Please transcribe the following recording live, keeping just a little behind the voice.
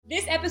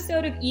This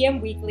episode of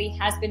EM Weekly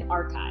has been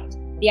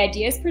archived. The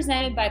ideas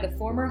presented by the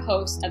former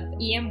host of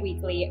EM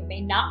Weekly may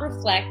not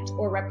reflect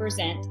or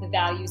represent the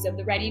values of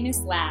the Readiness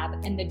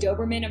Lab and the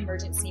Doberman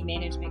Emergency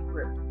Management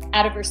Group.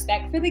 Out of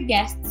respect for the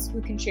guests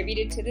who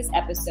contributed to this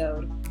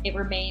episode, it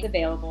remains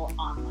available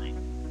online.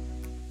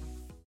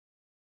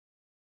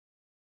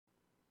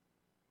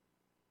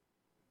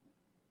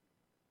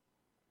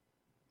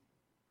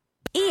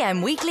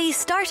 EM Weekly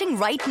starting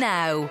right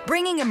now,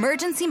 bringing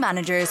emergency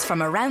managers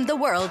from around the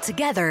world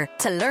together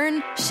to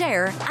learn,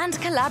 share and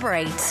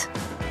collaborate.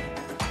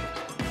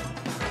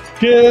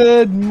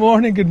 Good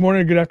morning,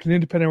 good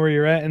afternoon, depending on where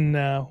you're at, and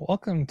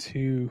welcome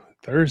to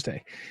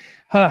Thursday.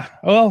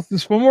 Well,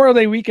 this Memorial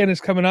Day weekend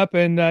is coming up,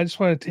 and I just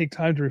want to take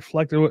time to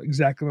reflect on what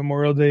exactly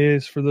Memorial Day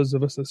is for those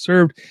of us that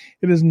served.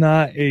 It is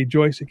not a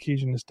joyous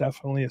occasion. It's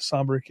definitely a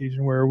somber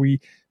occasion where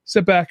we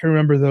sit back and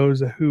remember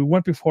those who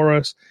went before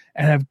us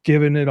and have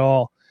given it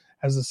all.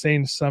 As the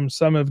saying, some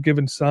have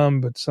given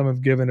some, but some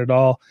have given it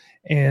all.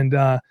 And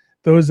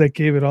those that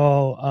gave it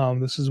all,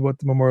 this is what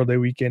the Memorial Day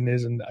weekend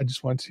is. And I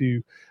just want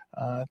to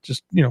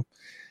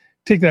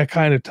take that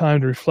kind of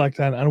time to reflect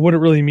on what it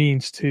really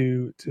means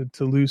to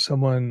lose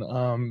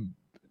someone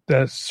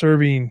that's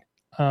serving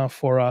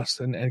for us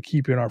and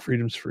keeping our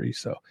freedoms free.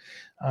 So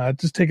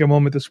just take a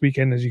moment this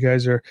weekend as you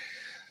guys are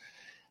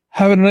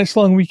having a nice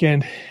long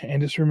weekend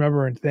and just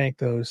remember and thank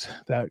those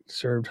that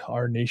served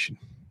our nation.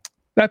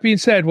 That being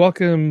said, we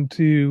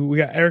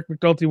got Eric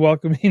McNulty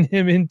welcoming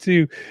him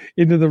into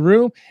the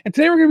room. And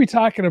today we're going to be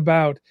talking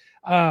about,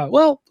 a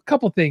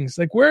couple things.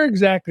 Like, where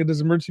exactly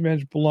does emergency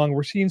management belong?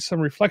 We're seeing some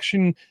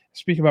reflection,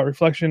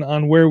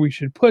 on where we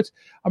should put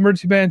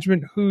emergency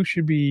management, who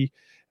should be,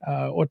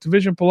 what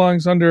division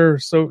belongs under,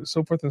 so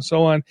forth and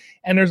so on.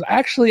 And there's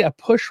actually a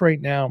push right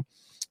now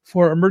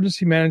for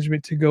emergency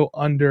management to go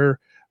under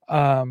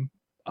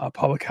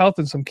public health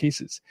in some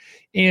cases.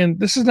 And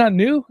this is not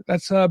new.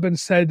 That's been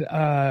said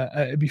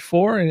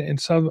before in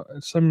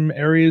some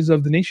areas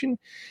of the nation.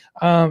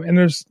 And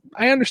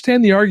I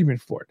understand the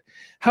argument for it.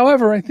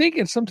 However, I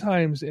think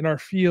sometimes in our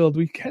field,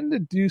 we tend to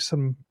do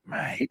some,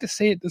 I hate to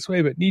say it this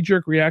way, but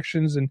knee-jerk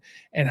reactions and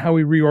how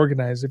we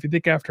reorganize. If you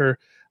think after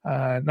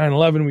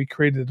 9/11, we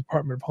created the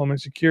Department of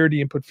Homeland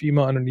Security and put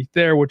FEMA underneath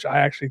there, which I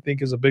actually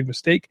think is a big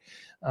mistake.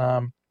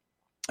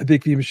 I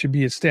think FEMA should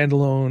be a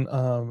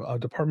standalone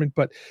department,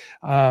 but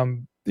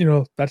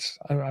that's,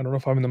 I don't know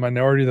if I'm in the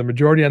minority or the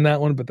majority on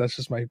that one, but that's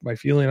just my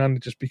feeling on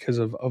it, just because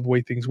of the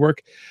way things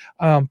work.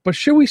 But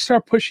should we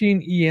start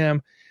pushing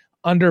EM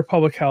under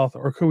public health,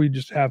 or could we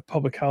just have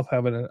public health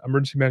have an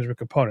emergency management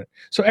component?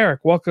 So Eric,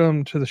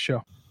 welcome to the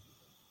show.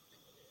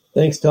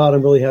 Thanks, Todd.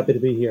 I'm really happy to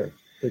be here.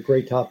 It's a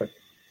great topic.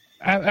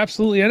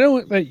 Absolutely. I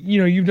know that,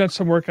 you've done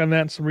some work on that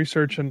and some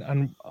research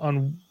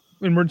on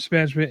emergency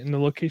management and the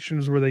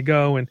locations where they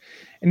go and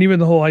even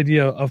the whole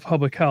idea of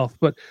public health.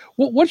 But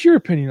what's your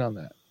opinion on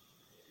that?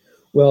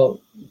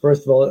 Well,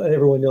 first of all,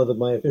 everyone knows that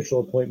my official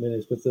appointment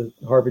is with the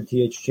Harvard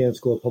T.H. Chan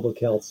School of Public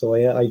Health. So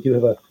I do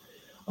have a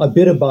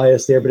bit of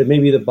bias there, but it may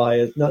be the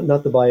bias,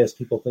 not the bias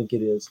people think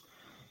it is.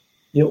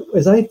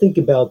 As I think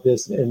about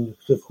this and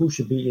sort of who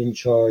should be in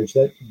charge,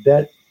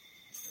 that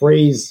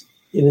phrase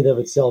in and of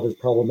itself is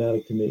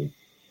problematic to me.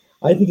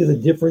 I think there's a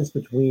difference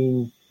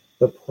between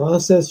the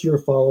process you're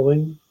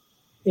following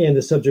and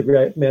the subject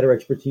matter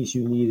expertise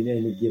you need in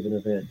any given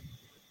event.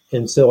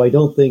 And so I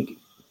think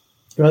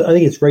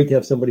it's great to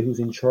have somebody who's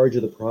in charge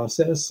of the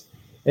process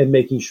and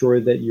making sure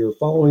that you're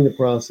following the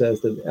process,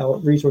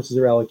 that resources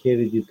are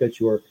allocated, you've got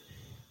your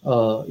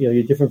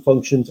different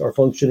functions are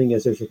functioning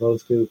as they're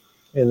supposed to,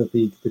 and that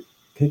the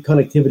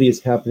connectivity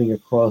is happening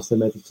across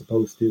them as it's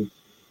supposed to.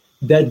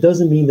 That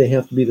doesn't mean they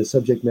have to be the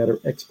subject matter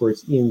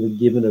experts in the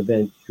given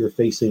event you're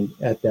facing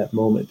at that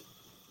moment.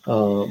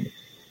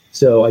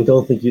 So I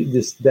don't think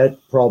that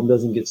problem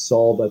doesn't get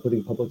solved by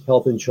putting public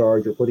health in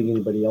charge or putting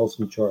anybody else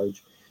in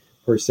charge,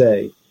 per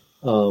se.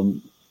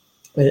 And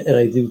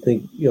I do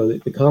think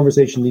the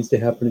conversation needs to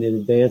happen in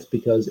advance,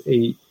 because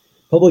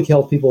public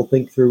health people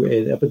think through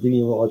an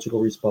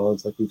epidemiological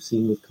response, like we've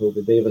seen with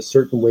COVID. They have a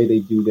certain way they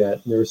do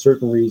that, and there are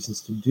certain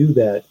reasons to do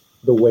that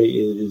the way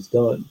it is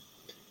done.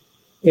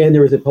 And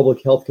there is a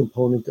public health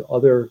component to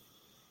other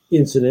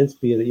incidents,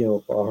 be it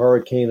a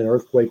hurricane, an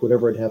earthquake,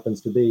 whatever it happens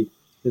to be.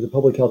 There's a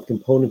public health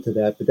component to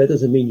that, but that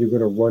doesn't mean you're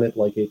going to run it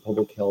like a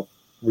public health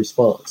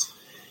response.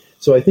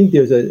 So I think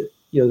there's a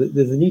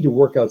need to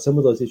work out some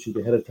of those issues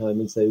ahead of time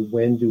and say,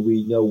 when do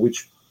we know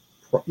which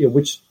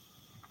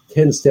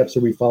 10 steps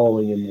are we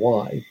following and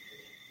why?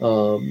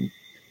 And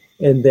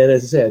then,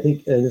 as I say, I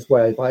think, and that's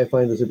why I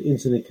find this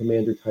incident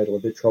commander title a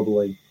bit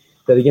troubling,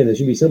 that again, there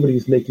should be somebody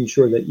who's making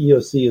sure that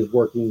EOC is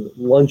working,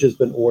 lunch has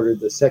been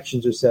ordered, the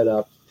sections are set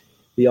up,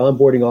 the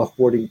onboarding,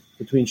 offboarding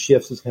between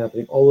shifts is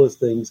happening, all those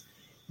things.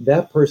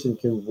 That person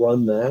can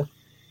run that, and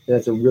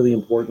that's a really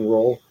important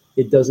role.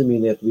 It doesn't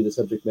mean they have to be the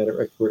subject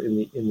matter expert in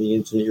the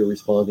incident you're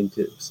responding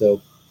to.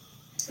 So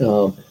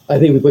I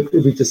think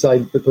if we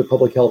decide to put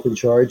public health in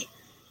charge,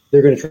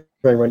 they're going to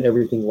try and run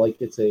everything like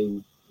it's a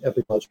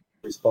epidemiological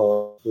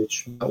response,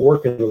 which not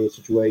work in those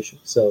situations.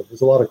 So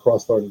there's a lot of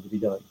cross-learning to be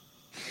done.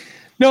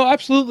 No,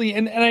 absolutely.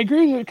 And I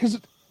agree with it because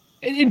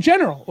in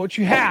general, what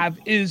you have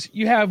is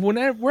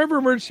wherever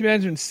emergency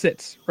management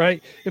sits,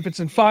 right? If it's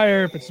in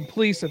fire, if it's in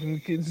police, if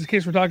in this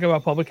case we're talking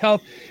about public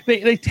health,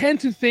 they tend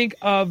to think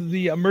of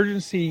the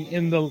emergency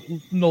in the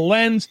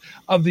lens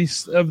of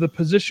the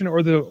position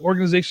or the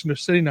organization they're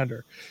sitting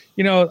under.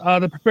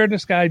 The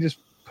preparedness guy just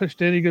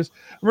pushed in. He goes,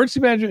 emergency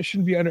management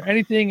shouldn't be under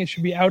anything. It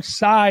should be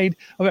outside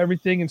of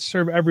everything and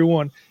serve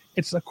everyone.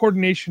 It's a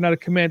coordination, not a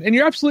command. And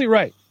you're absolutely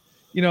right.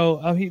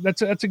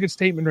 That's a good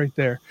statement right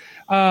there.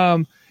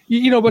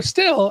 But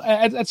still,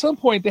 at some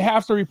point, they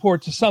have to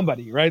report to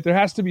somebody, right? There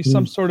has to be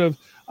some sort of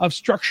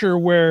structure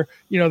where,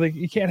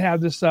 you can't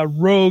have this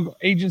rogue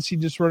agency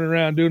just running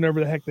around doing whatever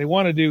the heck they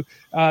want to do.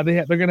 They're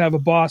going to have a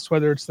boss,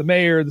 whether it's the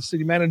mayor, the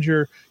city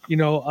manager,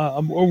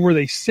 or where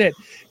they sit.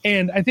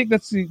 And I think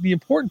that's the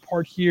important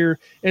part here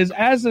is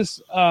as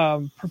this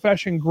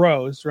profession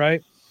grows,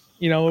 right?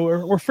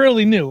 We're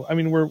fairly new. I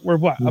mean, we're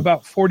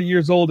about 40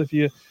 years old if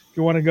you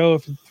want to go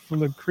from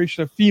the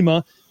creation of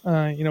FEMA.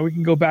 We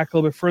can go back a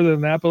little bit further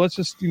than that, but let's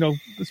just,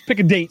 let's pick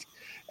a date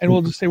and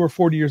we'll just say we're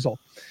 40 years old.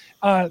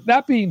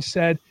 That being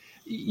said,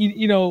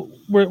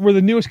 we're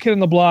the newest kid on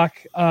the block.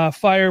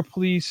 Fire,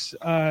 police,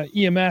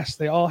 EMS,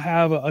 they all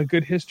have a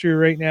good history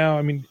right now.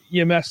 I mean,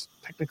 EMS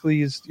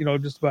technically is,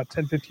 just about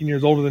 10, 15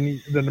 years older than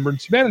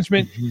emergency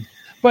management. Mm-hmm.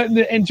 But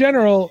in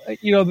general,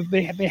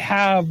 they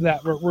have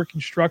that working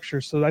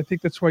structure. So I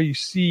think that's why you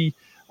see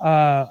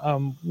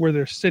where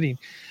they're sitting.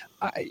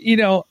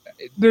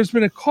 There's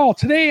been a call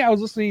today. I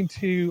was listening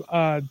to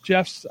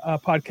Jeff's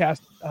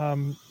podcast,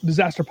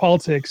 Disaster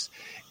Politics,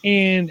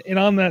 and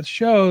on that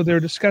show, they're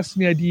discussing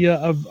the idea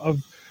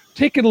of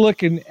taking a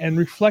look and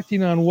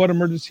reflecting on what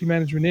emergency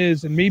management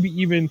is, and maybe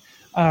even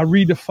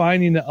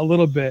redefining it a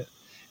little bit.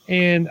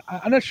 And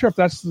I'm not sure if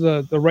that's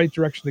the right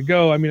direction to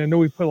go. I mean, I know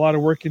we put a lot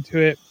of work into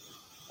it.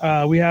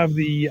 We have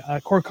the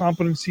core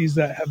competencies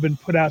that have been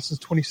put out since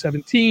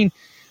 2017.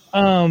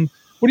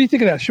 What do you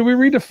think of that? Should we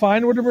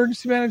redefine what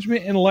emergency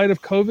management in light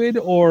of COVID,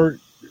 or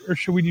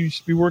should we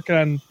just be working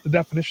on the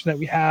definition that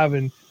we have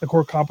and the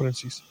core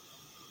competencies?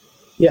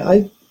 Yeah,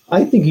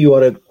 I think you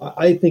ought to.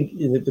 I think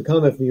the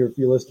comment from your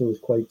listener was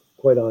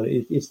quite on.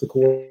 It's the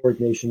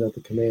coordination, not the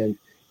command,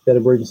 that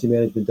emergency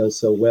management does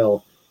so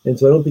well. And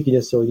so I don't think you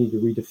necessarily need to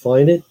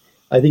redefine it.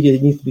 I think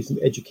it needs to be some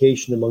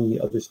education among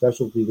the other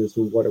specialties as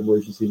to what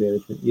emergency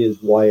management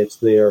is, why it's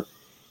there,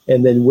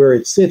 and then where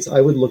it sits. I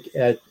would look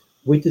at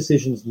what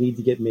decisions need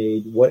to get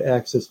made, what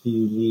access do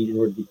you need in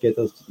order to get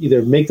those,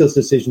 either make those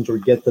decisions or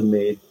get them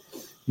made.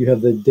 You have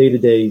the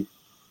day-to-day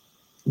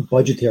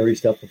budgetary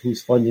stuff of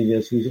who's funding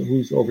this,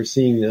 who's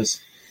overseeing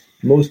this.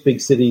 Most big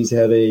cities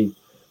have a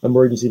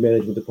emergency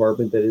management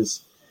department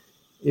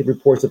it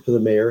reports up to the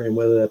mayor, and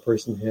whether that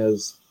person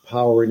has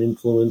power and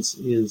influence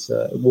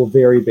will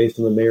vary based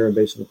on the mayor and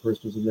based on the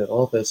person who's in that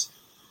office.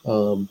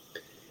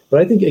 But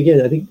I think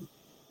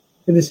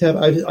and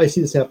I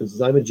see this happen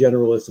since I'm a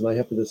generalist, and I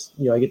happen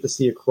to, I get to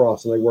see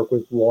across, and I work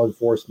with law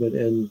enforcement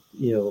and,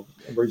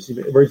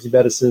 emergency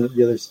medicine,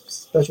 the other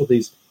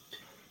specialties.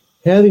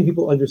 Having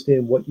people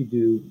understand what you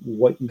do,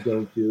 what you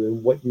don't do,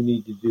 and what you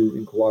need to do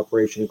in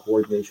cooperation and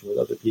coordination with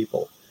other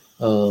people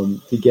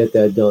to get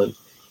that done.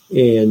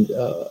 And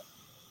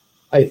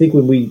I think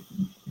when we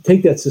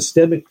take that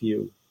systemic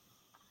view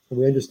and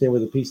we understand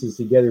where the pieces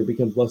together, it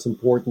becomes less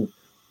important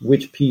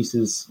which piece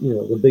is,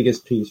 the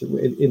biggest piece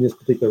in this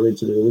particular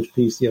incident, or which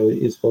piece,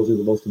 is supposedly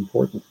the most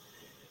important.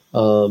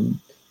 You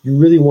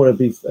really want to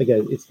be,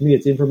 again,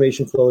 it's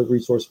information flow,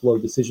 resource flow,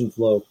 decision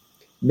flow,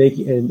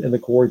 and the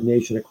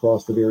coordination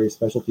across the various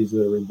specialties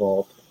that are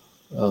involved.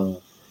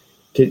 To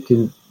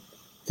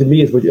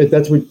me,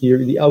 that's what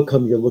the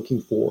outcome you're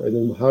looking for, and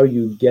then how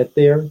you get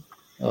there.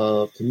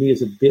 To me,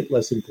 is a bit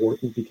less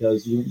important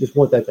because you just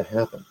want that to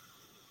happen.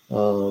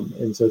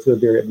 And so it's going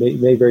to vary. It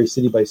may vary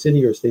city by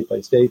city or state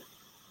by state.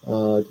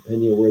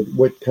 Depending on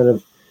what kind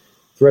of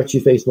threats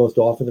you face most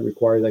often that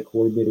require that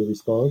coordinated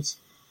response,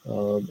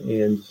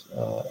 and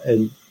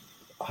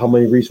how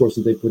many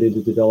resources they put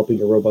into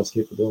developing a robust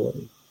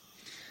capability.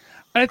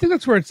 I think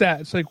that's where it's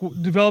at. It's like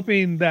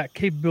developing that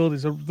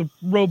capabilities, the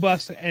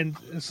robust and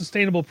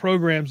sustainable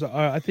programs.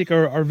 I think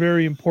are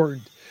very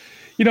important.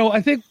 I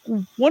think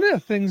one of the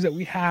things that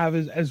we have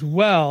is as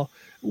well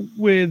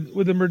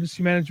with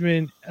emergency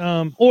management,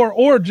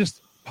 or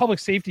just public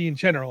safety in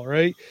general,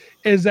 right,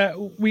 is that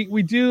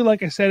we do,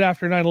 like I said,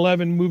 after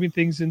 9/11, moving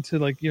things into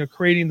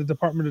creating the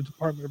Department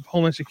of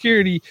Homeland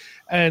Security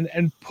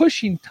and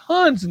pushing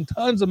tons and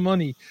tons of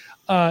money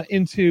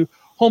into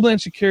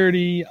Homeland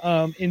Security,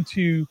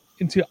 into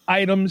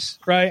items,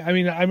 right? I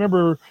mean, I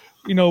remember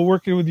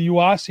working with the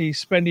UASI,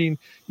 spending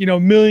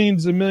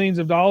millions and millions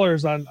of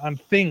dollars on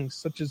things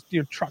such as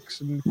trucks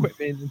and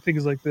equipment and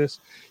things like this.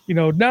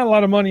 Not a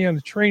lot of money on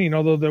the training,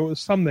 although there was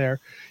some there.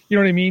 You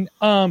know what I mean?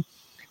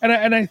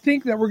 And I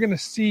think that we're going to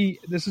see,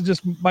 this is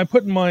just my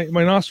putting my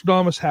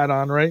Nostradamus hat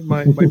on, right?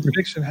 My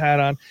prediction hat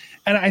on.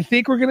 And I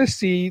think we're going to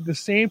see the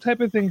same type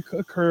of thing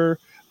occur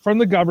from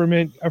the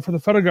government, or from the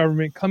federal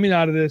government, coming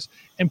out of this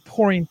and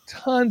pouring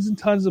tons and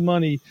tons of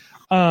money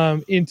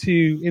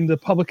into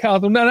public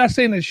health. I'm not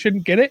saying they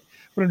shouldn't get it,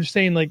 but I'm just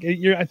saying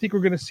I think we're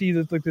going to see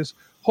that this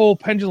whole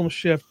pendulum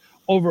shift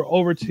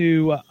over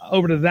to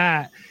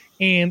that.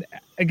 And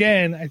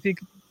again, I think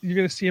you're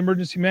going to see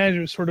emergency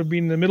management sort of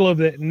being in the middle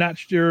of it and not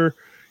sure,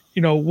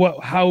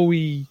 how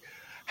we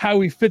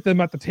fit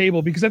them at the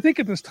table. Because I think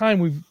at this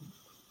time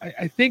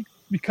I think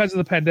because of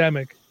the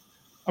pandemic,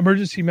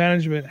 emergency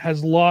management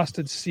has lost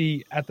its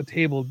seat at the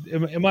table.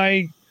 Am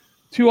I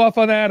too off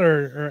on that,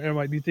 or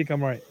do you think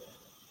I'm right?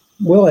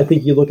 Well, I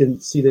think you look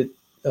and see that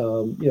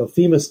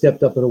FEMA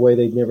stepped up in a way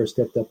they'd never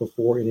stepped up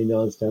before in a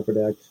non-Stafford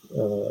Act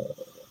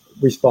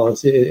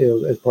response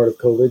as part of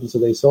COVID, and so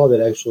they saw that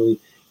actually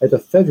at the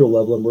federal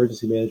level,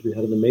 emergency management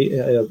had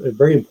a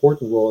very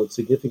important role, a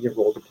significant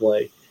role to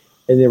play,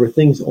 and there were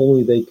things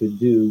only they could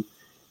do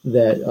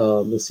that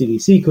the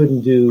CDC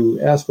couldn't do,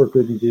 ASPR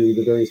couldn't do,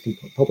 the various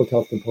public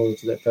health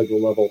components at that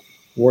federal level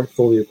weren't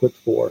fully equipped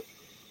for.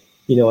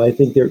 I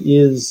think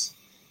it's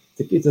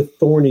a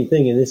thorny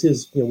thing, and this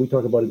is, we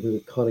talk about it in terms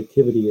of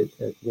connectivity at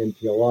the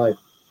NPLI,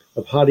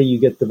 of how do you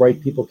get the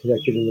right people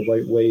connected in the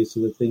right way so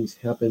that things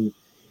happen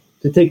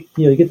to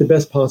get the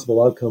best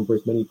possible outcome for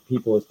as many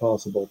people as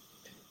possible.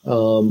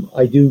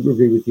 I do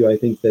agree with you. I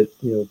think that,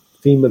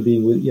 FEMA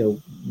being,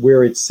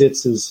 where it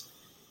sits is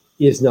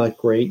not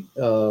great.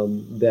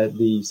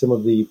 That some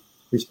of the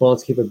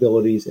response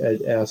capabilities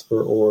at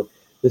ASPR or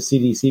the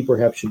CDC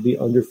perhaps should be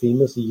under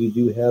FEMA, so you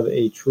do have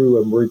a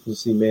true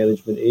emergency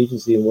management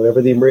agency. And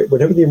whatever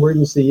the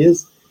emergency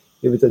is,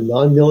 if it's a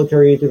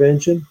non-military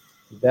intervention,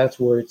 that's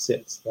where it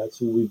sits. That's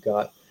who we've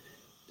got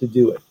to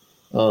do it.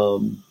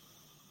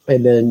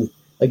 And then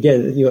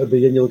again, but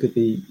then you look at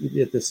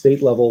the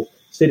state level,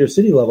 state or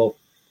city level.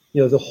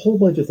 There's a whole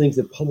bunch of things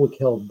that public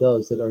health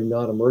does that are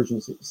not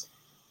emergencies.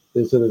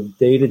 There's sort of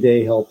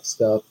day-to-day health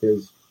stuff.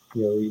 There's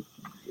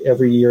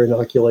every year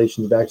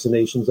inoculations,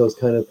 vaccinations, those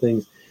kind of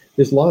things.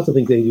 There's lots of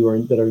things they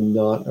do that are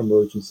not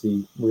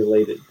emergency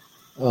related.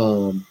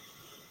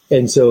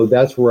 And so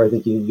that's where I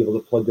think you need to be able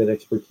to plug that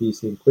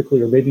expertise in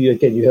quickly. Or maybe,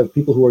 again, you have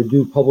people who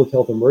do public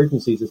health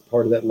emergencies as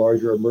part of that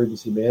larger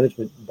emergency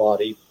management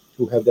body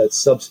who have that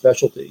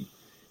subspecialty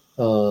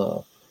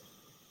to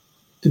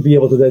be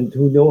able to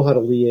who know how to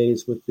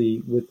liaise with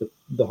the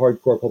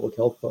hardcore public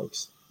health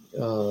folks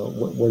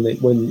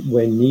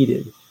when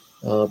needed.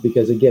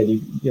 Because again,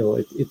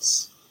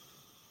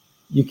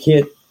 you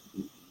can't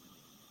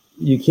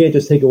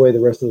just take away the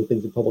rest of the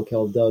things that public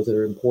health does that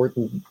are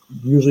important,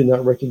 usually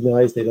not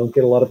recognized. They don't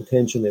get a lot of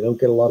attention. They don't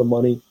get a lot of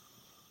money.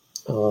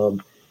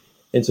 And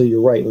so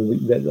you're right. A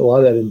lot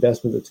of that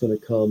investment that's going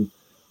to come,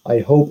 I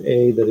hope,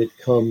 that it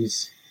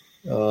comes,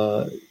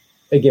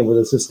 again, with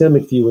a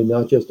systemic view and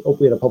not just,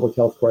 we had a public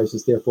health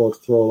crisis, therefore let's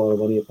throw a lot of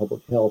money at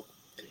public health.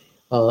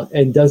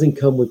 And doesn't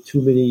come with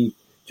too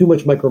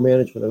much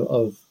micromanagement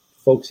of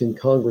folks in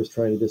Congress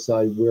trying to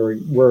decide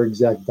where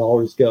exact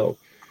dollars go.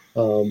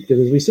 Because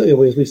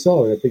as we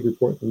saw in a big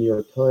report from the New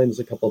York Times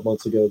a couple of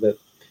months ago that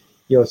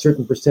a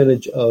certain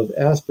percentage of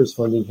ASPR's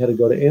funding had to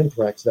go to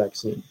anthrax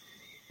vaccine,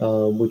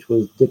 which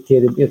was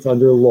dictated. It's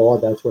under law.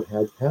 That's what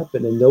had to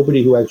happen, and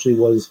nobody who actually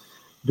was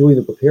doing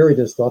the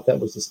preparedness thought that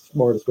was the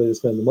smartest way to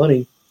spend the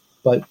money.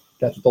 But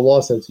that's what the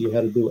law said, so you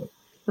had to do it.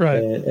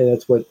 Right, and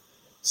that's what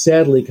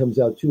sadly comes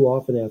out too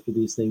often after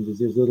these things. Is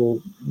there's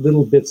little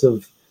bits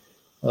of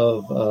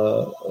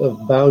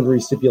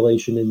boundary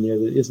stipulation in there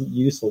that isn't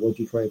useful once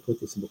you try and put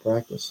this into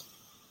practice.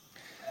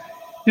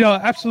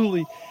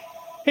 Absolutely.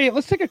 Hey,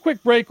 let's take a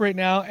quick break right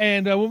now.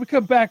 And when we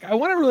come back, I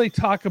want to really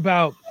talk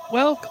about,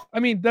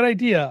 that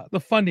idea, the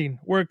funding,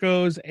 where it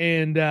goes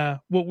and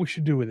what we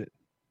should do with it.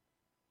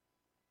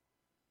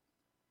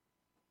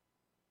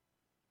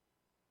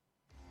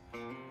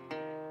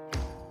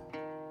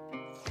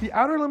 The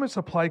Outer Limits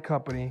Supply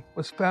Company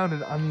was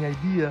founded on the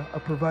idea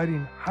of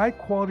providing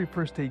high-quality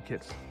first aid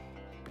kits.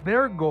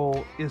 Their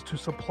goal is to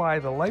supply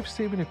the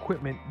life-saving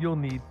equipment you'll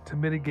need to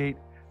mitigate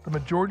the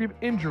majority of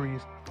injuries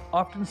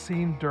often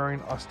seen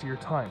during austere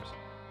times.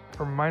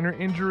 From minor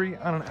injury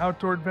on an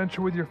outdoor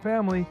adventure with your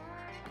family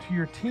to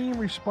your team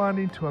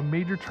responding to a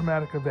major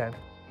traumatic event,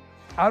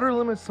 Outer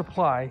Limits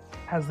Supply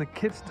has the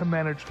kits to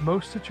manage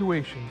most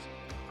situations,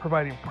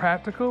 providing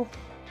practical,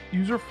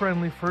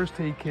 user-friendly first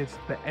aid kits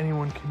that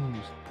anyone can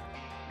use.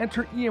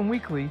 Enter EM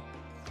Weekly,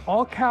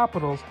 all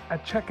capitals,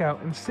 at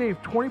checkout and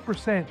save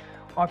 20%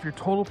 off your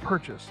total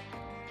purchase.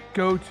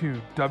 Go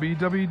to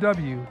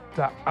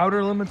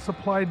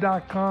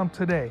www.outerlimitsupply.com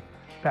today.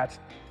 That's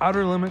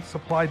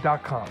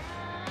outerlimitsupply.com.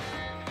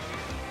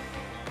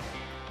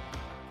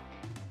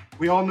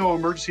 We all know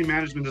emergency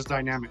management is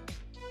dynamic.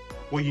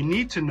 What you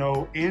need to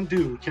know and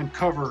do can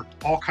cover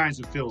all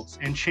kinds of fields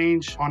and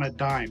change on a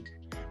dime.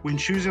 When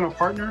choosing a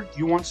partner,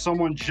 you want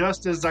someone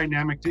just as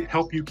dynamic to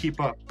help you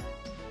keep up.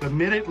 The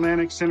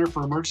Mid-Atlantic Center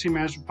for Emergency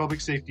Management Public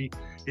Safety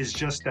is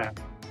just that,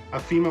 a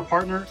FEMA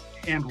partner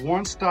and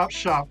one-stop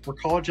shop for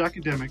college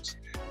academics,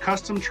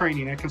 custom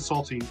training and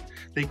consulting.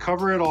 They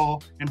cover it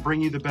all and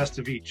bring you the best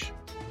of each.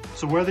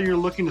 So whether you're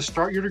looking to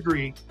start your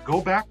degree,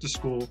 go back to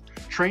school,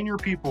 train your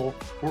people,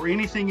 or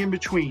anything in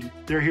between,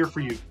 they're here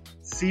for you.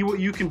 See what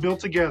you can build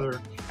together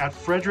at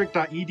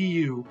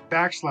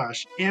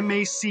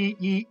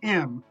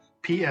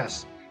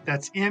frederick.edu/MACEMPS.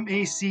 That's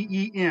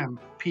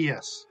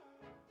MACEMPS.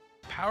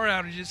 Power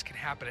outages can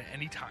happen at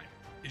any time.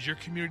 Is your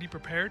community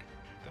prepared?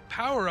 The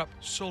Power Up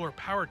Solar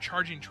Power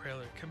Charging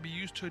Trailer can be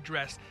used to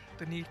address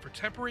the need for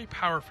temporary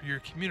power for your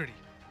community.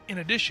 In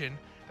addition,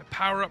 the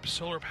Power Up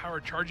Solar Power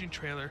Charging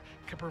Trailer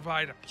can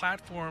provide a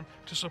platform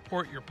to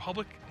support your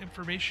public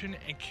information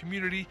and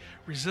community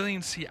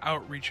resiliency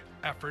outreach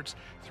efforts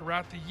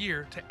throughout the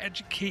year to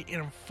educate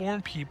and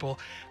inform people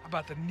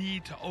about the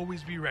need to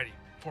always be ready.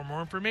 For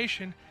more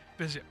information,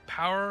 visit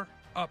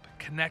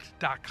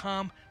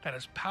powerupconnect.com. That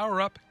is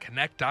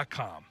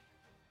powerupconnect.com.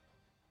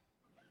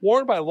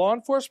 Worn by law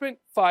enforcement,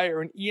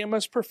 fire, and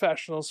EMS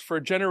professionals for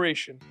a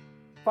generation,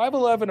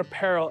 511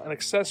 apparel and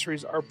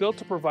accessories are built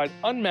to provide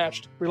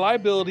unmatched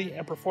reliability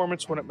and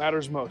performance when it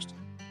matters most.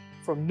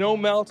 From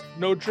no-melt,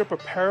 no-drip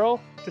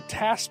apparel to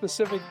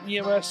task-specific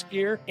EMS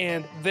gear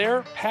and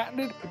their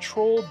patented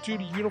patrol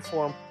duty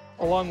uniform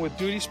along with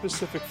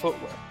duty-specific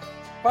footwear.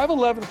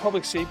 511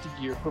 Public Safety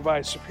Gear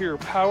provides superior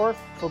power,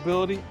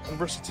 mobility, and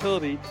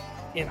versatility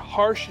in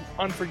harsh and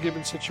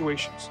unforgiving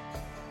situations.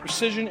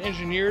 Precision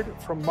engineered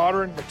from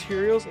modern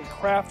materials and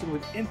crafted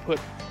with input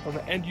from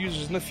the end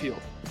users in the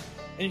field.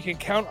 And you can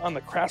count on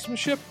the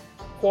craftsmanship,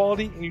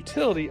 quality, and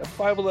utility of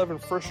 511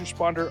 first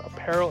responder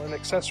apparel and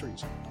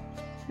accessories.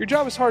 Your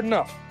job is hard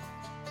enough.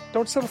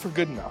 Don't settle for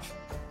good enough.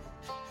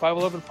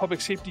 511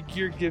 Public Safety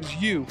Gear gives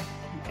you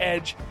the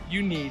edge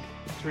you need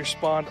to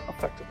respond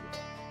effectively.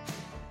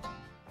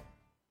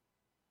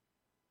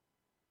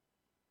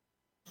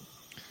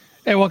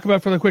 Hey, welcome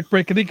back for the quick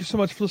break. And thank you so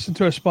much for listening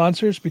to our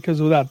sponsors,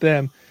 because without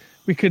them,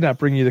 we could not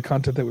bring you the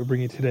content that we're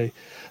bringing today.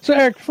 So,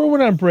 Eric, before we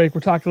went on break,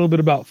 we're talking a little bit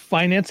about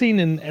financing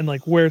and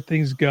like where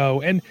things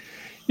go. And,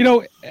 you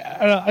know,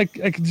 I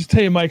can just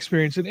tell you my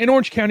experience. In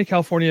Orange County,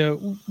 California,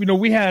 you know,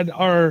 we had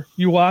our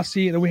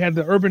UASI and we had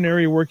the Urban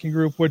Area Working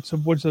Group, we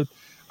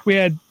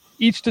had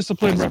each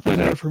discipline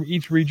represented from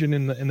each region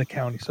in the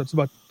county. So it's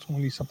about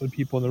 20-something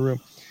people in the room.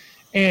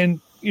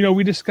 And, you know,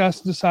 we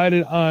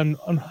decided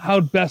on how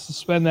best to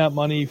spend that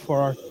money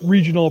for our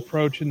regional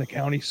approach in the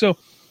county. So,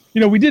 you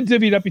know, we did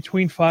divvy it up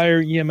between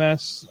fire,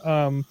 EMS,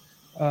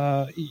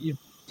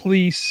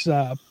 police,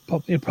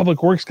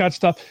 public works got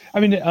stuff.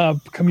 I mean,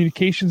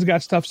 communications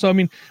got stuff. So, I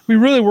mean, we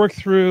really worked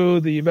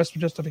through the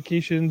investment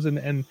justifications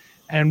and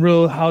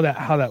really how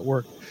that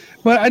worked.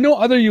 But I know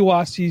other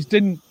UASIs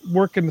didn't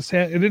work it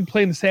didn't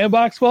play in the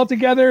sandbox well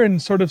together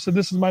and sort of said,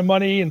 this is my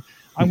money and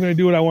I'm going to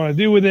do what I want to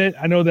do with it.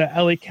 I know that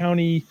LA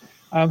County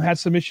had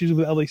some issues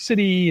with LA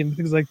City and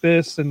things like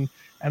this, and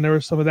there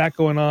was some of that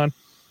going on.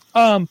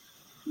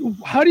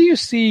 How do you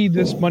see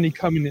this money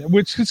coming in?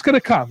 Which it's going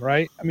to come,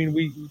 right? I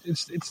mean,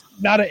 it's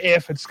not an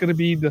if. It's going to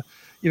be the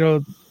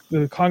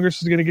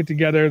Congress is going to get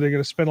together. They're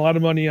going to spend a lot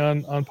of money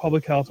on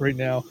public health right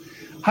now.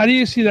 How do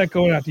you see that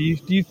going out? Do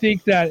you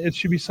think that it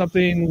should be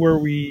something where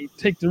we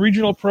take the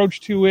regional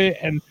approach to it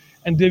and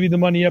divvy the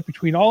money up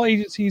between all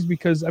agencies?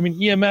 Because I mean,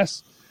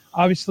 EMS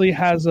obviously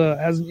has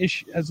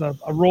a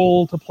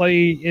role to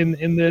play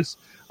in this.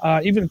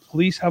 Even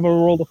police have a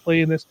role to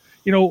play in this.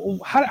 You know,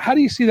 how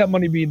do you see that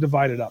money being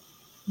divided up?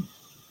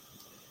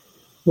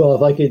 Well,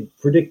 if I could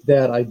predict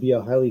that, I'd be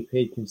a highly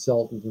paid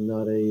consultant and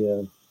not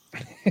a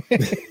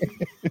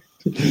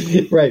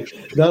right,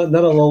 not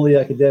a lowly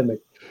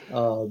academic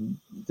to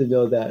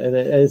know that. And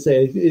I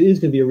say it is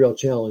going to be a real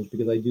challenge,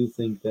 because I do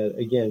think that,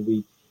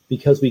 again,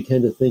 because we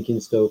tend to think in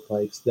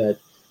stovepipes, that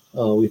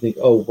we think,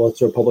 oh, well,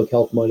 it's our public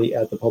health money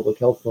at the public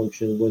health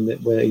function, when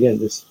again,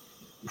 this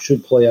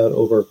should play out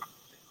over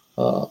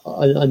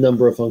a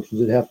number of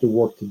functions that have to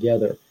work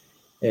together.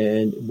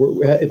 And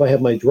if I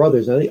have my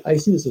druthers, I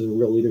see this as a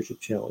real leadership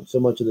challenge. So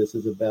much of this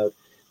is about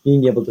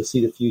being able to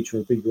see the future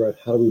and figure out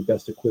how do we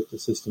best equip the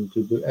system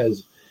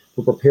as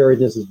for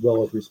preparedness as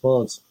well as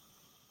response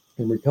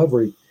and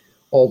recovery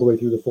all the way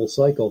through the full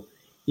cycle.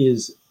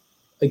 Is,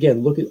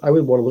 again, I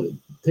would want to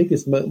take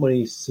this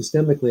money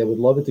systemically. I would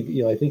love it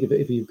to, I think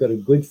if you've got a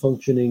good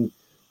functioning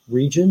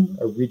region,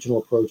 a regional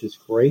approach is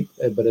great.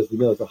 But as we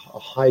know, there's a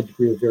high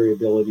degree of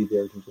variability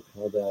there in terms of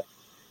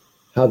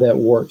how that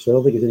works. So I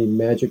don't think there's any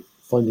magic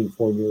funding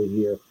formula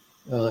here.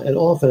 And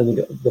often I think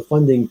the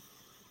funding,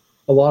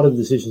 a lot of the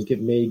decisions get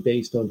made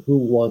based on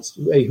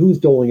who's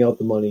doling out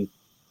the money,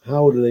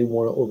 how do they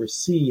want to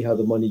oversee how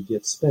the money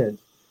gets spent.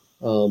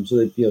 So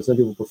that, some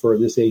people prefer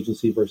this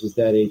agency versus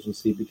that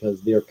agency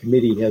because their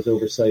committee has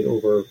oversight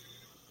over,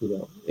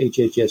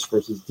 HHS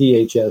versus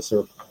DHS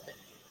or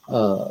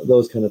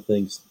those kind of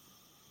things.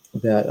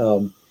 That,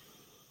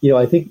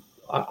 I think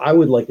I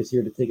would like us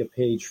here to take a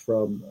page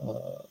from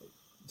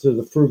sort of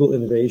the Frugal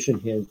Innovation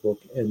Handbook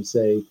and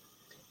say,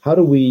 how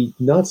do we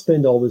not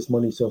spend all this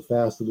money so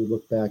fast that we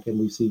look back and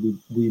we see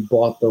we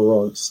bought the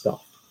wrong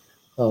stuff,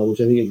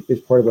 which I think is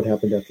part of what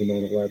happened after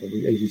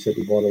 9/11. As you said,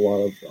 we bought a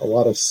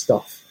lot of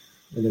stuff,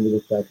 and then we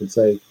look back and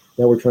say,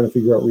 now we're trying to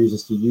figure out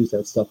reasons to use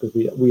that stuff because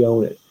we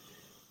own it.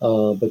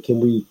 But can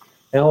we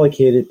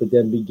allocate it, but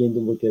then begin to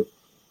look at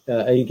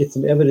and you get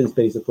some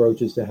evidence-based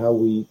approaches to how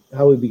we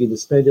begin to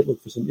spend it.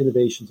 Look for some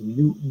innovations, some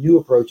new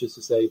approaches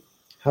to say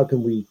how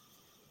can we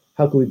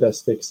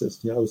best fix this.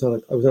 I was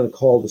on a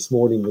call this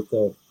morning with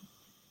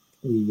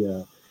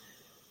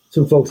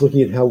some folks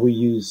looking at how we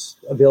use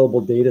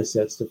available data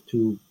sets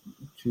to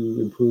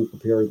improve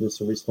preparedness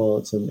and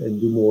response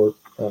and do more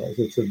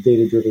sorts of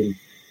data-driven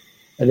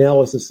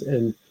analysis.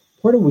 And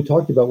part of what we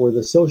talked about were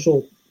the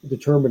social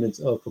determinants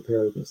of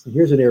preparedness. And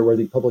here's an area where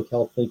the public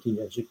health thinking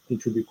actually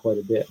contribute quite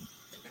a bit,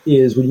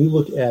 is when you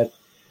look at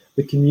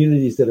the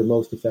communities that are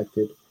most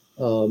affected,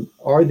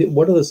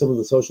 what are some of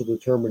the social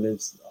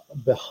determinants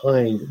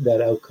behind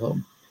that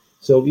outcome?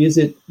 So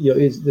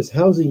does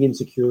housing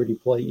insecurity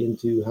play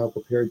into how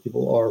prepared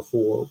people are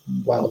for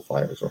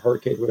wildfires or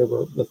hurricanes,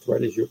 whatever the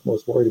threat is you're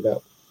most worried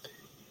about?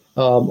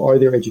 Are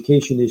there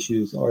education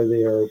issues? Are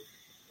there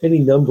any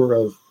number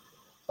of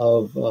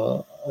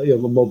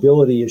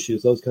mobility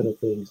issues, those kind of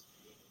things?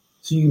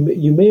 So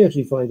you may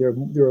actually find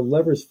there are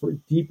levers for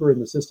deeper in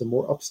the system,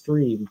 more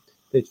upstream,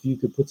 that you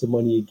could put some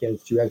money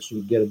against, you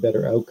actually get a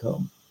better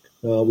outcome.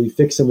 We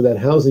fix some of that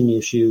housing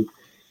issue.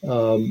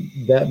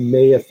 That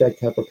may affect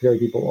how prepared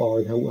people are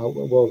and how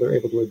well they're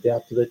able to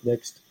adapt to that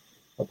next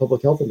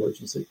public health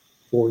emergency,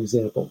 for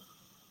example.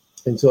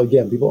 And so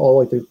again, people all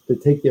like to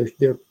take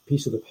their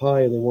piece of the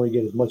pie, and they want to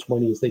get as much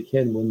money as they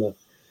can when the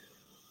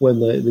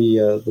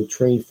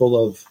train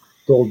full of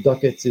gold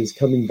ducats is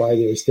coming by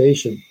their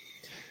station.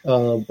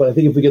 But I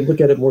think if we can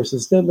look at it more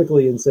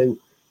systemically and say,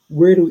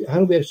 how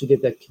do we actually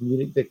get that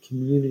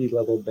community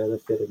level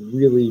benefit and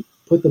really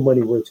put the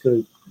money where it's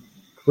going to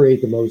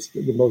create the most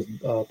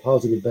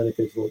positive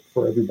benefits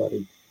for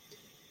everybody?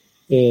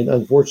 And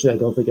unfortunately, I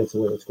don't think that's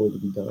the way it's going to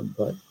be done.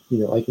 But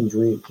I can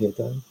dream, can't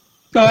I?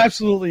 No,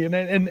 absolutely,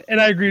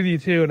 and I agree with you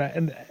too.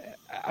 And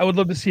I would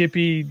love to see it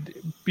be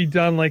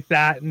done like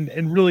that,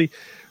 and really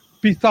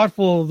be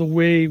thoughtful of the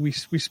way we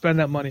spend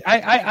that money.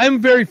 I'm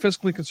very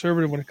fiscally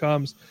conservative when it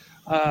comes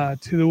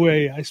to the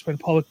way I spend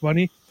public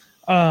money.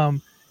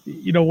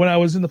 When I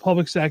was in the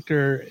public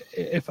sector,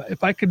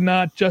 if I could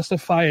not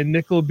justify a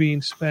nickel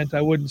being spent,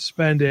 I wouldn't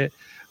spend it.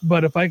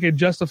 But if I could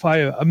justify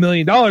 $1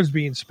 million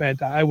being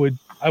spent, I would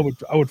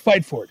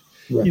fight for it.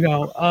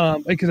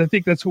 Right. Because I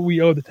think that's what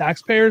we owe the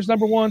taxpayers,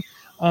 number one.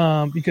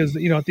 Because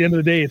at the end of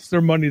the day, it's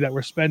their money that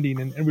we're spending,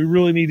 and we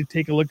really need to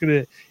take a look at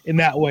it in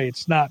that way.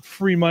 It's not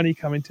free money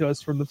coming to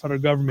us from the federal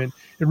government.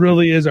 It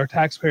really is our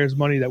taxpayers'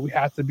 money that we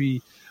have to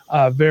be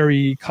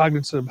very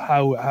cognizant of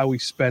how we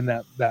spend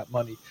that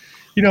money.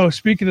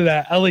 Speaking of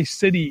that, LA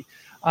City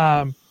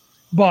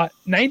bought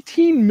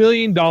 $19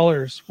 million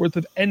worth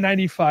of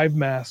N95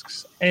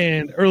 masks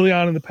and early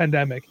on in the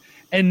pandemic,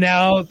 and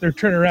now they're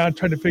turning around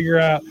trying to figure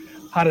out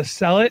how to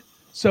sell it.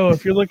 So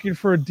if you're looking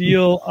for a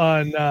deal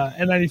on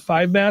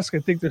N95 mask, I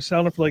think they're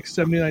selling it for like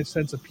 79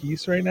 cents a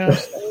piece right now.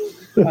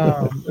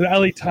 The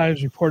LA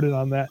Times reported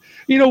on that.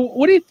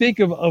 What do you think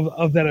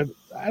of that?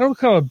 I don't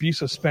call it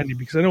abusive spending,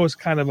 because I know it's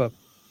kind of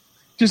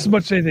just as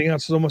much as anything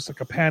else, it's almost like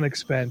a panic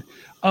spend.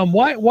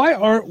 Why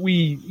aren't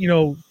we,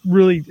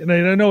 really, and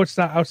I know it's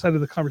not outside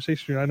of the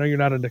conversation, I know you're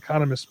not an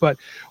economist, but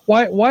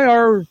why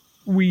are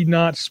we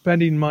not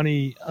spending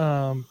money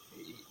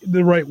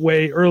the right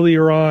way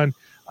earlier on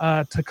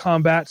to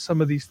combat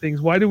some of these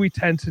things? Why do we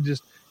tend to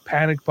just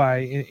panic buy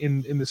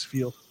in this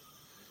field?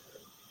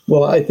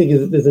 Well, I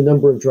think there's a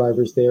number of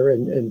drivers there,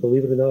 and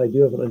believe it or not, I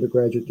do have an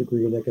undergraduate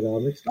degree in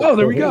economics. Oh,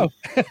 there we go.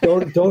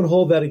 don't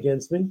hold that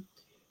against me.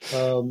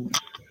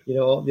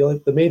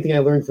 The main thing I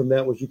learned from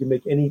that was you can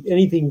make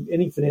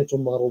any financial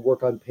model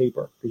work on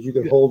paper, because you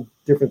can hold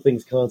different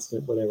things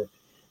constant, whatever.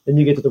 Then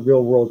you get to the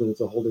real world, and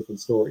it's a whole different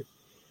story.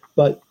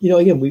 But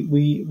again,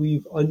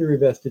 we've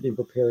underinvested in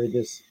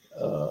preparedness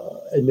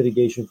and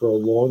mitigation for a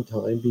long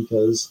time,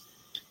 because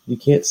you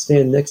can't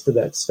stand next to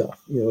that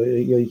stuff.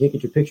 You can't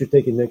get your picture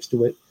taken next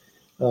to it.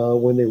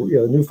 When they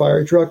were, a new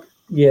fire truck,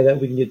 that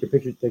we can get your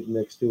picture taken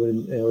next to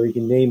it, or you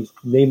can name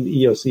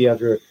the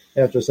EOC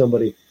after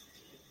somebody.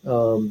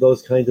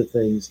 Those kinds of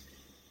things.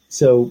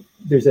 So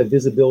there's that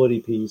visibility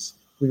piece.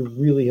 We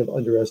really have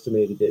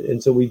underestimated it.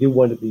 And so we do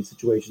wind up in these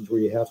situations where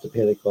you have to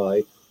panic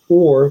buy,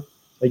 or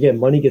again,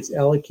 money gets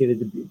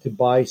allocated to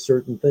buy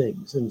certain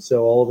things. And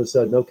so all of a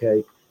sudden,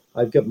 okay,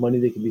 I've got money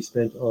that can be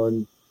spent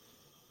on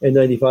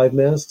N95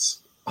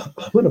 masks.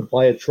 I'm going to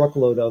buy a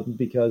truckload of them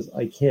because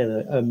I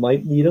can. I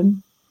might need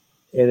them.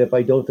 And if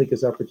I don't take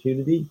this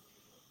opportunity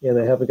and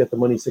I haven't got the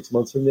money 6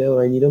 months from now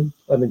and I need them,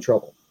 I'm in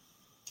trouble.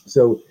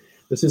 So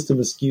the system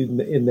is skewed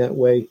in that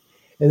way.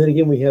 And then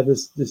again, we have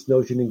this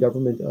notion in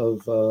government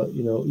of,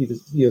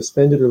 either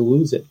spend it or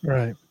lose it.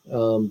 Right.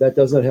 That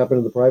does not happen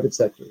in the private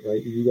sector,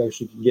 right? You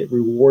actually can get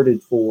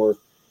rewarded for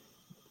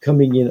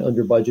coming in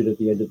under budget at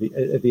the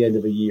end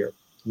of a year.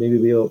 Maybe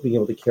being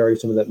able to carry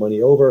some of that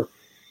money over,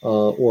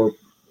 or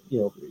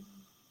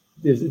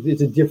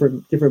it's a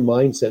different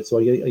mindset. So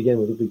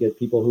again, we get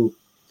people who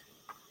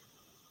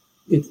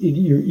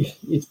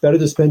it's better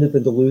to spend it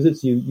than to lose it.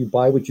 So you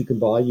buy what you can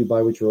buy, you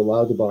buy what you're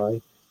allowed to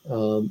buy,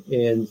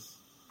 and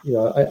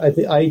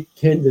I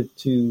tend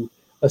to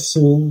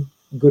assume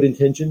good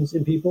intentions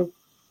in people.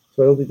 So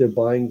but I don't think they're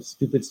buying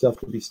stupid stuff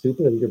to be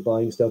stupid. I think they're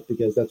buying stuff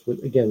because that's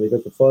what, again, they've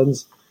got the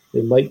funds.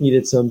 They might need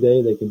it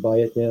someday. They can buy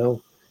it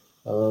now.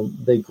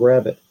 They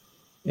grab it.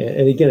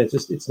 And again, it's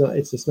just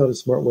not a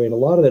smart way. And a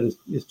lot of that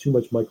is too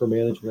much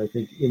micromanagement. I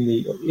think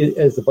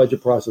as the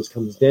budget process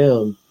comes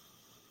down,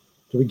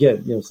 to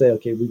again, say,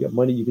 okay, we got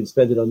money, you can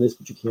spend it on this,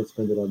 but you can't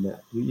spend it on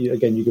that.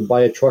 Again, you can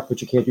buy a truck,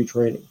 but you can't do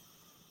training.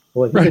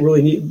 Well, I think they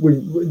really need.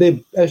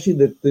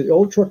 The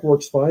old truck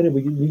works fine, and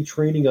we need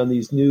training on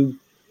these new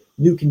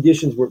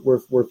conditions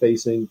we're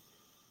facing.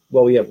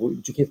 Well, yeah,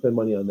 but you can't spend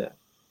money on that.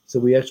 So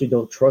we actually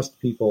don't trust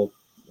people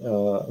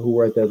who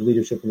are at that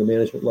leadership and the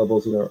management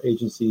levels in our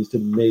agencies to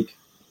make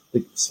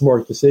the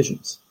smart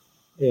decisions,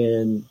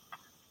 and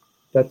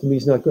that to me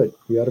is not good.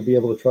 We ought to be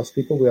able to trust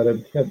people. We ought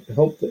to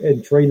help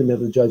and train them to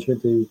have the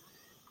judgment to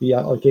be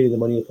allocating the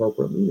money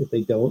appropriately. If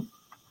they don't,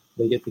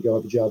 they get to go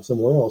have a job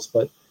somewhere else.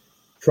 But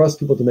trust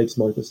people to make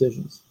smart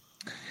decisions.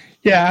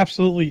 Yeah,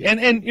 absolutely.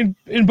 And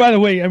by the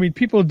way, I mean,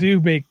 people do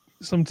make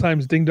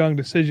sometimes ding dong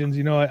decisions.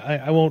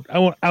 I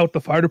won't out the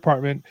fire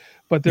department,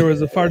 but there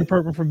was a fire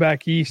department from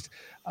back east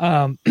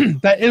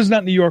that is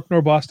not New York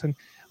nor Boston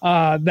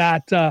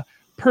that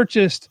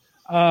purchased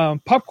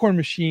popcorn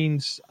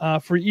machines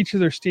for each of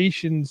their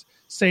stations,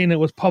 saying it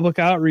was public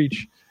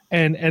outreach,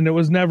 and it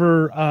was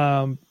never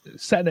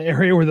set in an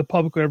area where the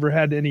public ever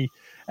had any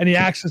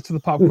access to the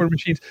popcorn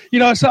machines.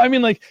 So I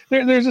mean, like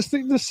there's just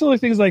there's silly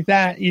things like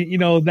that,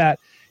 that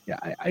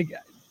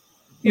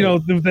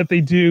that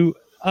they do.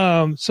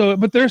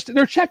 But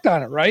they're checked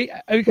on it, right?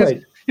 Because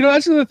right.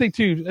 That's another thing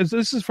too. As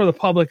this is for the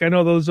public, I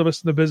know those of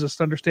us in the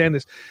business understand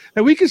this,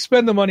 that we can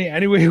spend the money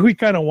any way we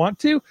kind of want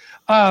to.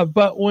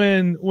 But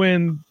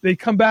when they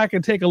come back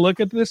and take a look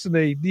at this, and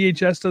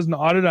DHS does an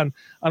audit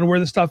on where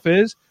the stuff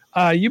is,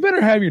 you better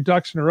have your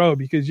ducks in a row,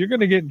 because you're going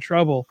to get in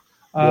trouble.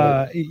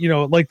 Right.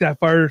 Like that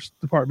fire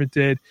department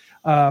did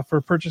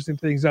for purchasing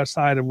things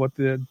outside of what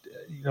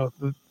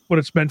what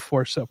it's meant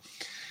for. So,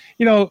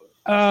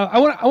 I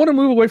want to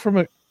move away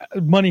from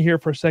money here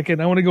for a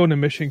second. I want to go into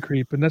mission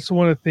creep, and that's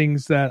one of the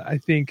things that I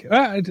think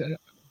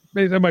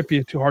that might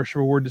be too harsh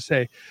of a word to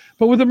say.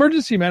 But with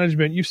emergency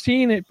management, you've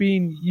seen it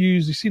being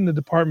used. You've seen the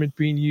department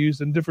being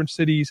used in different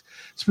cities,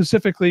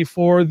 specifically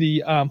for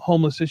the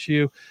homeless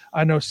issue.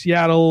 I know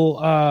Seattle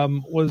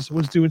was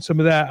doing some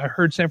of that. I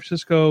heard San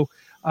Francisco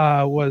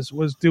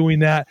was doing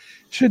that.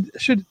 Should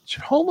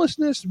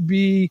homelessness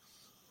be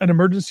an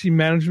emergency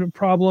management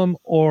problem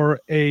or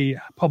a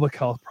public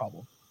health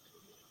problem?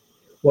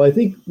 Well, I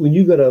think when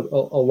you've got a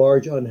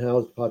large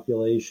unhoused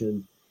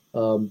population,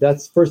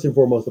 that's first and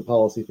foremost a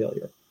policy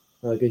failure,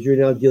 because you're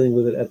now dealing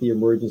with it at the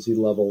emergency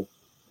level,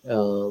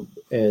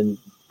 and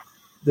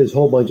there's a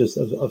whole bunch of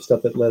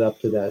stuff that led up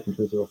to that in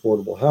terms of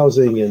affordable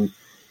housing and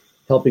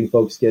helping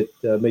folks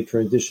make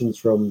transitions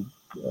from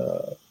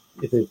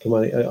if they come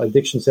on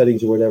addiction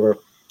settings or whatever.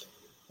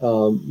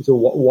 So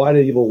why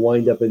do people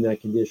wind up in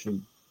that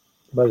condition?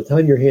 By the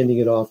time you're handing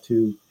it off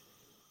to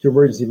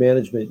emergency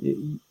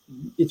management,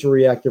 it's a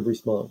reactive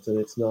response, and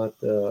it's not,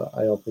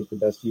 I don't think, the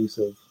best use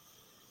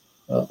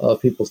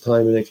of people's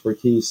time and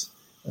expertise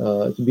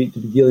to be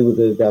dealing with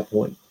it at that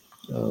point.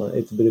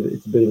 It's a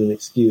bit of an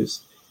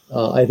excuse.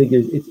 I think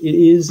it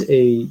is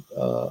a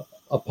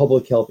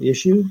public health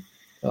issue.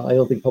 I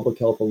don't think public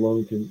health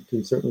alone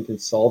can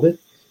solve it.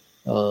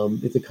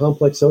 It's a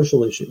complex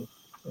social issue,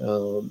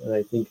 and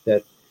I think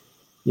that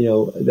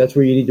that's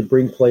where you need to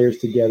bring players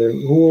together.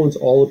 Who owns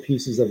all the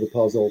pieces of the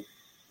puzzle?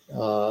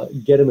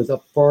 Get them as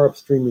far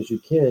upstream as you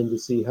can to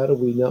see how do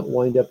we not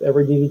wind up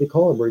ever needing to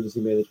call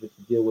emergency management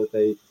to deal with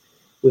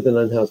an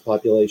unhoused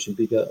population,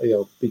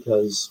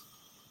 because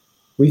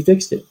we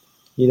fixed it.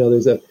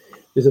 There's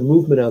a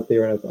movement out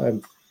there, and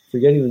I'm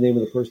forgetting the name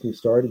of the person who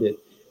started it,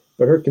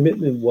 but her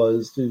commitment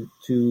was to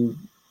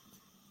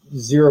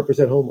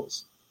 0%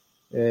 homeless,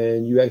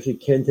 and you actually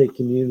can take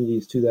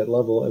communities to that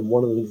level. And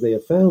one of the things they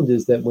have found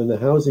is that when the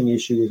housing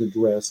issue is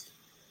addressed,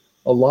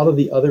 a lot of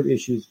the other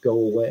issues go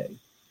away.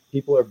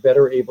 People are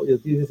better able to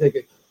think,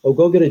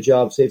 go get a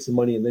job, save some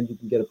money, and then you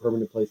can get a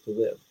permanent place to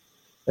live.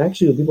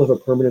 Actually, when people have a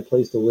permanent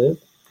place to live,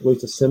 or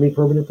it's a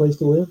semi-permanent place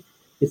to live,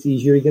 it's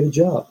easier to get a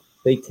job.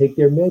 They take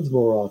their meds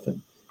more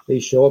often. They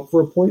show up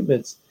for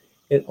appointments,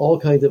 and all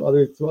kinds of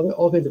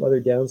other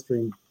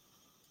downstream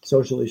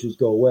social issues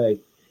go away.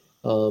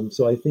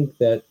 So I think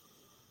that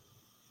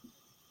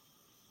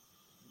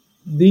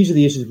these are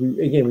the issues we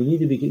need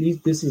to be.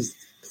 This is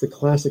the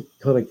classic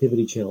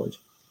connectivity challenge.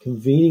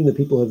 Convening the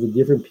people who have the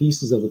different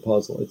pieces of the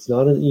puzzle. It's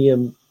not an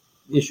EM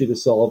issue to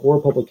solve,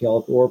 or public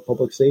health, or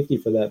public safety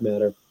for that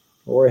matter,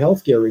 or a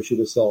healthcare issue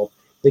to solve.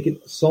 They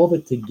can solve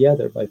it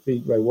together by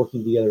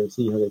working together and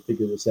seeing how they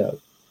figure this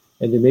out.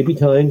 And there may be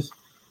times,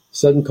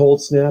 sudden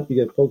cold snap,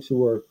 you got folks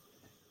who are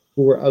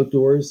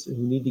outdoors and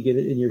who need to get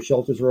it, and your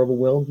shelters are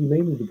overwhelmed. You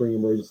may need to bring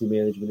emergency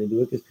management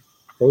into it, because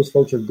those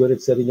folks are good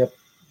at setting up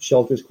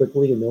shelters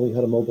quickly and knowing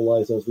how to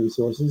mobilize those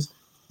resources.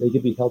 They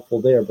could be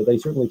helpful there, but they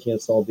certainly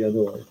can't solve the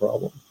underlying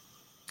problem.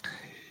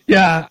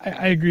 Yeah,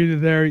 I agree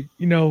there.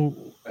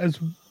 As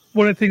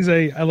one of the things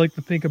I like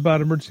to think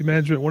about emergency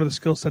management, one of the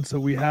skill sets that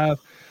we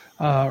have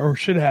or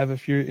should have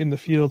if you're in the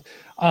field,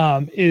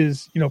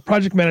 is,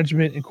 project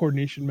management and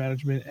coordination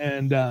management.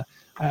 And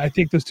I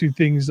think those two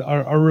things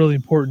are really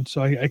important.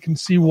 So I can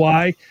see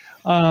why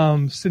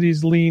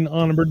cities lean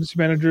on emergency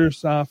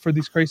managers for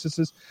these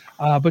crises.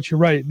 But you're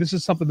right. This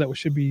is something that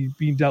should be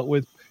being dealt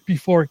with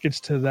before it gets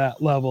to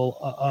that level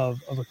of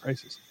a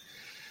crisis.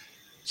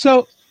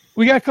 So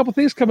we got a couple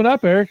things coming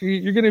up, Eric.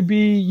 You're going to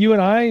be, you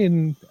and I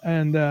and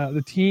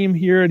the team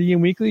here at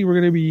EM Weekly, we're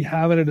going to be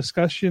having a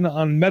discussion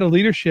on meta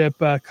leadership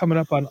coming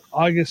up on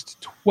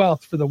August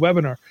 12th for the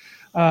webinar.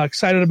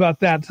 Excited about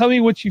that. Tell me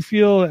what you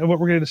feel and what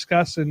we're going to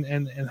discuss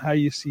and how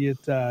you see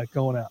it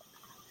going out.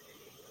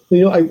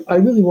 I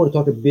really want to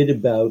talk a bit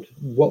about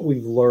what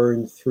we've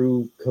learned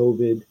through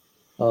COVID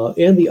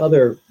and the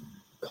other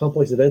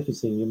complex events we've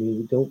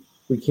seen.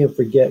 We can't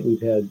forget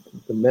we've had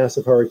the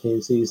massive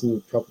hurricane season,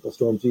 the tropical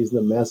storm season,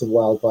 the massive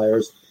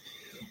wildfires.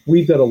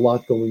 We've got a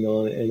lot going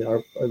on, and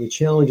the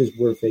challenges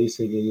we're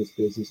facing in this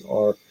business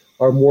are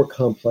more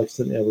complex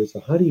than ever.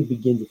 So how do you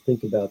begin to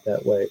think about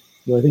that way?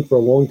 I think for a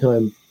long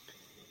time,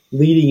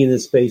 leading in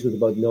this space was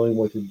about knowing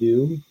what to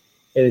do,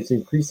 and it's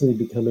increasingly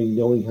becoming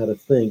knowing how to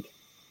think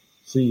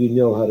so you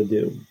know how to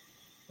do.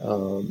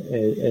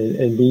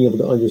 And being able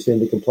to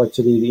understand the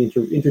complexity, the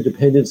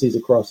interdependencies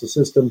across the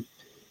system,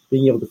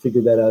 being able to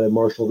figure that out and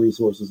marshal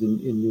resources in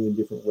new and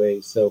different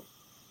ways. So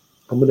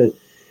I'm going to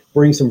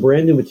bring some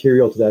brand new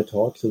material to that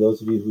talk. So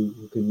those of you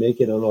who can make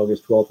it on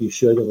August 12th, you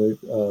should.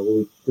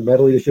 The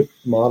meta leadership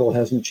model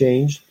hasn't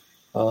changed,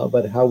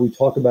 but how we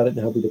talk about it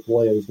and how we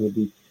deploy it is going to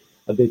be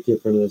a bit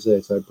different, as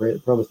I say. So I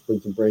promise to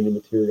bring some brand new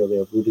material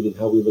there rooted in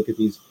how we look at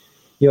these.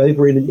 I think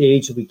we're in an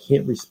age that we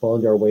can't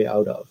respond our way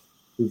out of.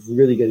 We've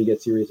really got to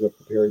get serious about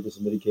preparedness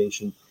and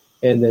mitigation,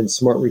 and then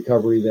smart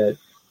recovery that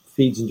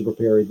feeds into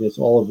preparedness,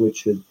 all of which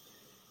should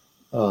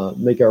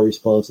make our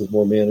responses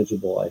more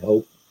manageable, I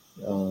hope.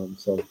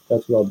 So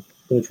that's what I'm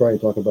going to try and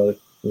talk about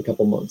in a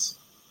couple months.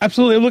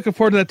 Absolutely. I'm looking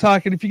forward to that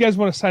talk. And if you guys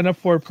want to sign up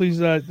for it, please,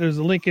 there's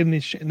a link in the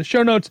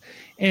show notes.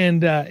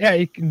 And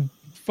you can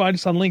find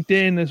us on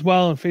LinkedIn as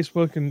well, and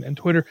Facebook and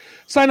Twitter.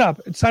 Sign up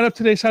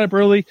today, sign up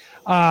early.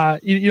 Our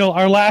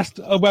last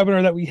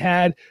webinar that we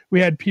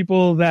had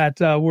people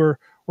that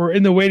were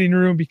in the waiting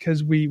room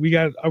because we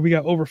got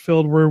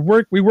overfilled.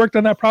 We worked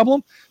on that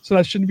problem, so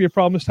that shouldn't be a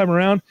problem this time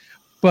around.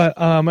 But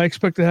I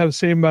expect to have the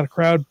same amount of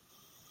crowd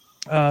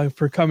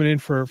for coming in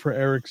for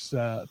Eric's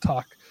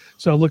talk.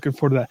 So looking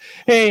forward to that.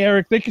 Hey,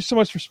 Eric, thank you so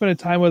much for spending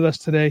time with us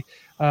today.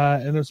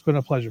 And it's been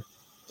a pleasure.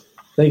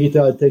 Thank you,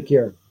 Todd. Take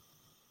care.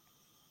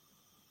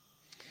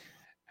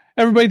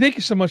 Everybody, thank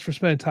you so much for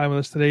spending time with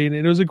us today. And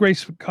it was a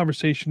great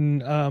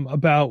conversation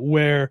about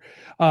where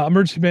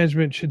emergency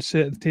management should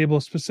sit at the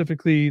table,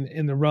 specifically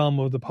in the realm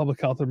of the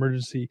public health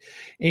emergency.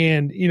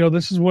 And,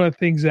 this is one of the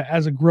things that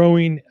as a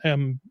growing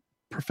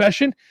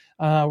profession,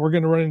 we're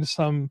going to run into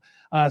some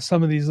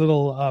of these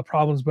little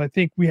problems, but I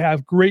think we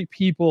have great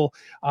people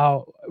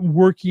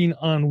working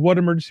on what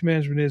emergency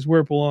management is, where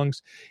it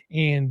belongs,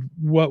 and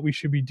what we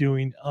should be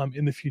doing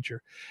in the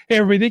future. Hey,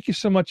 everybody, thank you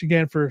so much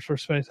again for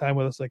spending time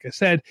with us, like I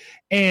said.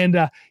 And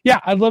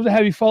I'd love to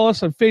have you follow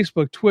us on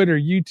Facebook, Twitter,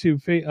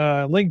 YouTube,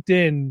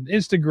 LinkedIn,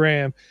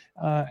 Instagram,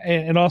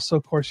 and also,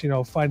 of course,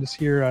 find us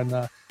here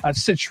on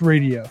Sitch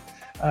Radio.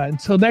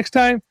 Until next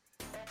time,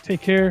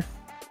 take care,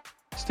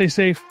 stay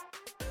safe,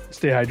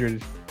 stay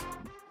hydrated.